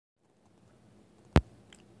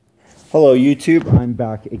Hello YouTube, I'm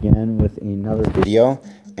back again with another video,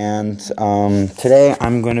 and today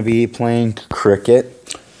I'm going to be playing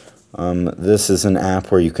cricket. This is an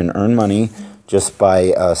app where you can earn money just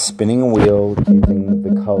by spinning a wheel, choosing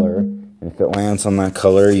the color, and if it lands on that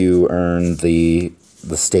color you earn the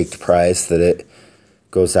staked prize that it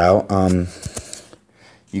goes out.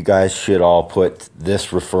 You guys should all put this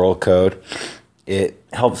referral code. It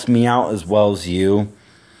helps me out as well as you.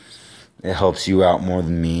 It helps you out more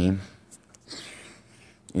than me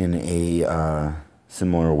in a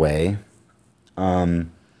similar way.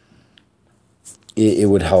 It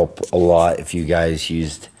would help a lot if you guys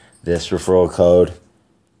used this referral code.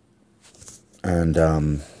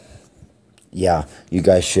 And yeah, you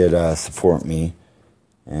guys should support me.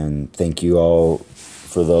 And thank you all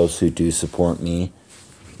for those who do support me.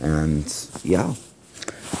 And yeah.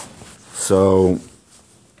 So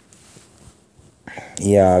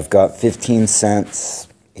yeah, I've got 15 cents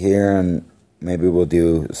here, and maybe we'll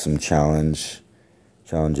do some challenges.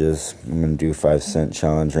 I'm gonna do 5-cent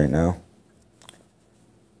challenge right now.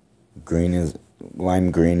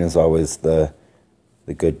 Lime green is always the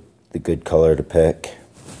good color to pick.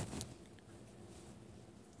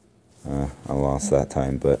 I lost that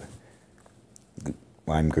time, but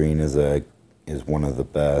lime green is one of the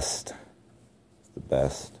best. It's the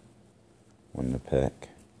best one to pick.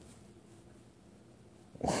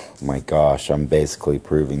 Oh my gosh, I'm basically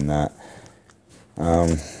proving that.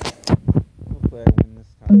 Hopefully I win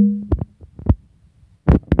this time.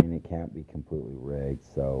 I mean, it can't be completely rigged,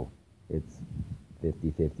 so it's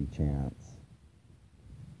 50-50 chance.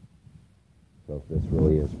 So if this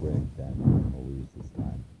really is rigged, then I'm gonna lose this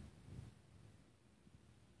time.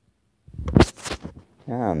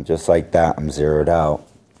 Yeah, and just like that, I'm zeroed out.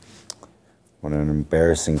 What an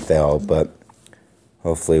embarrassing fail, but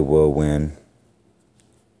hopefully we'll win.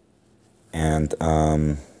 And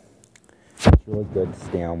it's really good to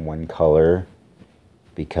stay on one color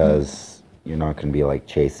because you're not going to be like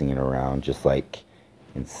chasing it around. Just like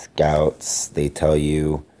in Scouts, they tell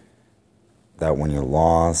you that when you're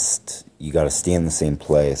lost, you got to stay in the same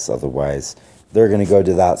place. Otherwise, they're going to go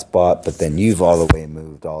to that spot, but then you've all the way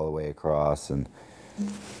moved all the way across. And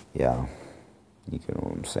yeah, you get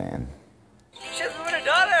what I'm saying. Just won $1.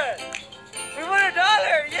 We won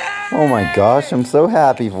 $1. Yeah. Oh my gosh, I'm so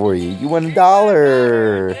happy for you. You won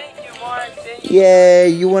 $1. Thank you, Mark. Thank you. Yay,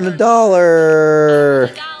 you won $1.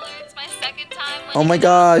 It's my second time. Oh my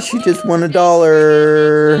gosh, you just won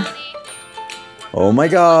 $1. Oh my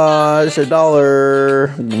gosh,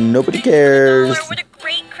 $1. Nobody cares. What a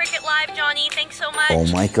great cricket live, Johnny. Thanks so much. Oh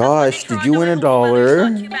my gosh, did you win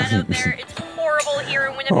 $1? It's horrible here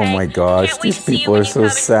in Winnipeg. Oh my gosh, Can't wait these to see people you are when so you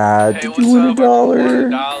sad. Hey, Did what's you win up? I won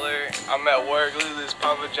 $1? $1. I'm at work. Look at this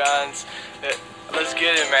Papa John's. Let's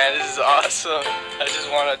get it, man. This is awesome. I just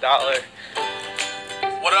won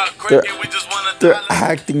 $1. What up, cricket? We just won $1. They're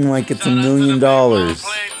acting like it's $1 million. We just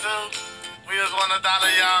won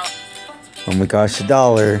 $1, y'all. Oh my gosh,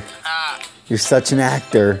 $1. Ah. You're such an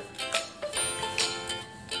actor.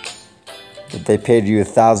 But they paid you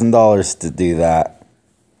 $1,000 to do that.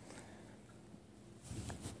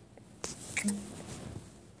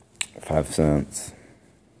 5 cents.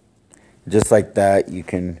 Just like that, you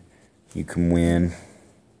can win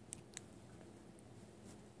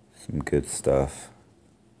some good stuff.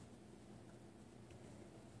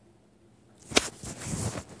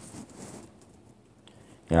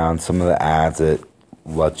 Yeah, on some of the ads it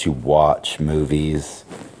lets you watch movies.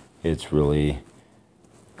 It's really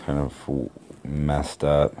kind of messed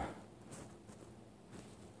up.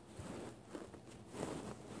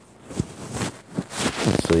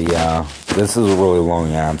 So yeah, this is a really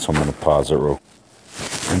long ad, so I'm going to pause it real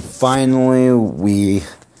quick. And finally, we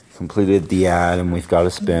completed the ad and we've got a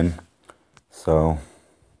spin. So,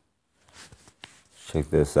 check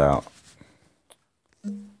this out.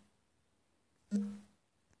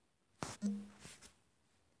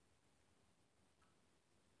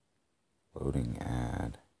 Loading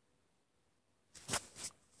ad.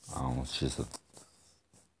 Oh, it's just a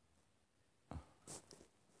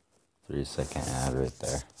 3-second ad right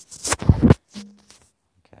there.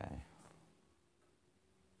 Okay.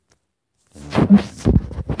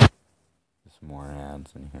 There's more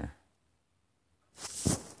ads in here.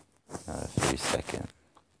 Not a 3-second.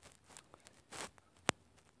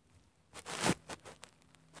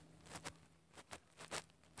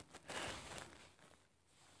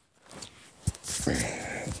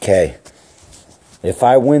 Okay. If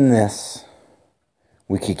I win this,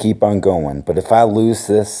 we could keep on going. But if I lose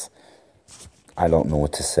this, I don't know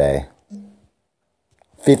what to say.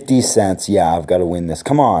 50 cents. Yeah, I've got to win this.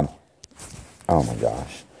 Come on. Oh my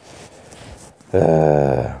gosh.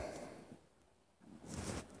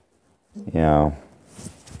 Yeah.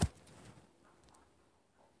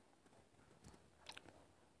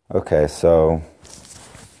 Okay, so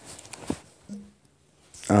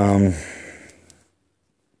I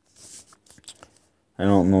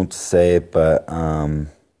don't know what to say, but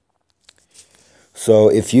so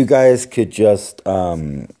if you guys could just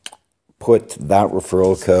put that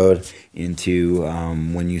referral code into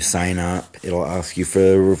when you sign up, it'll ask you for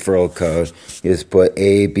the referral code. You just put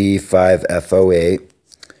AB5FO8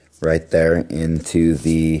 right there into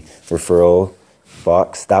the referral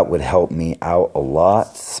box. That would help me out a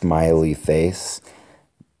lot. Smiley face.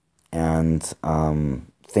 And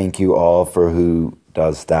thank you all for who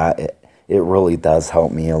does that. It really does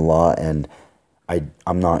help me a lot, and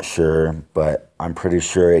I'm not sure, but I'm pretty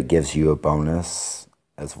sure it gives you a bonus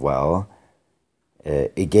as well.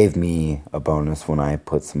 It gave me a bonus when I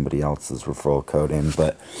put somebody else's referral code in,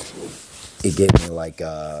 but it gave me like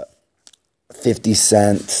a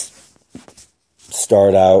 50-cent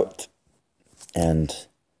start out, and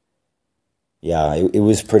yeah, it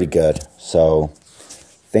was pretty good. So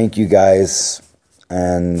thank you guys,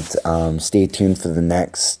 and stay tuned for the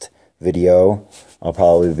next video. I'll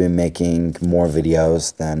probably be making more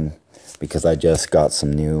videos then, because I just got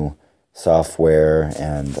some new software,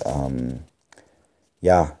 and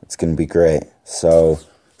yeah, it's gonna be great. So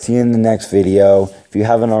see you in the next video. If you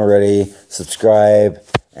haven't already, subscribe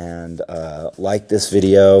and like this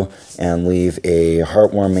video and leave a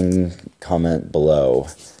heartwarming comment below.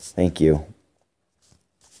 Thank you.